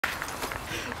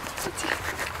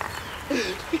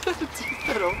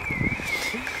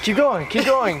Keep going, keep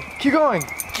going, keep going.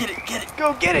 Get it.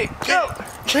 Go get it, go.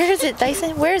 Where is it,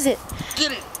 Dyson? Where is it?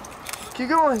 Get it. Keep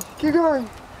going, keep going.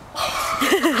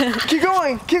 Keep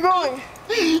going, keep going.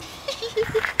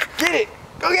 Get it,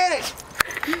 go get it.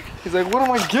 He's like, what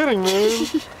am I getting, man?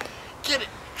 Get it.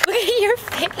 Look at your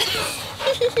face.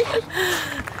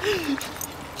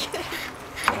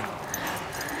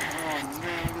 Oh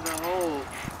man, look at that hole.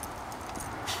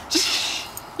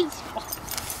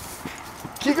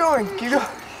 Keep going, keep going.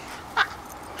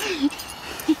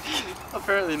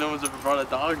 Apparently no one's ever brought a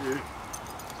dog here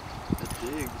that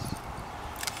digs.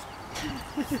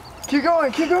 Keep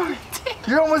going, keep going.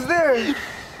 You're almost there.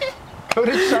 Go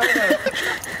to China.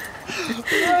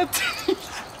 What?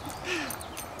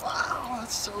 Wow,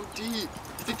 that's so deep.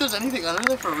 You think there's anything under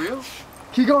there for real?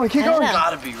 Keep going, keep I don't going. know.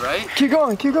 Gotta be, right? Keep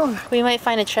going, keep going. We might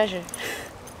find a treasure.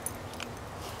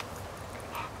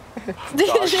 Dude,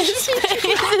 this face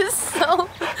is so...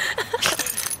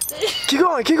 Keep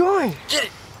going, keep going. Get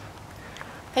it.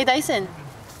 Hey, Dyson.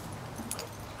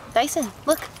 Dyson,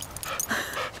 look.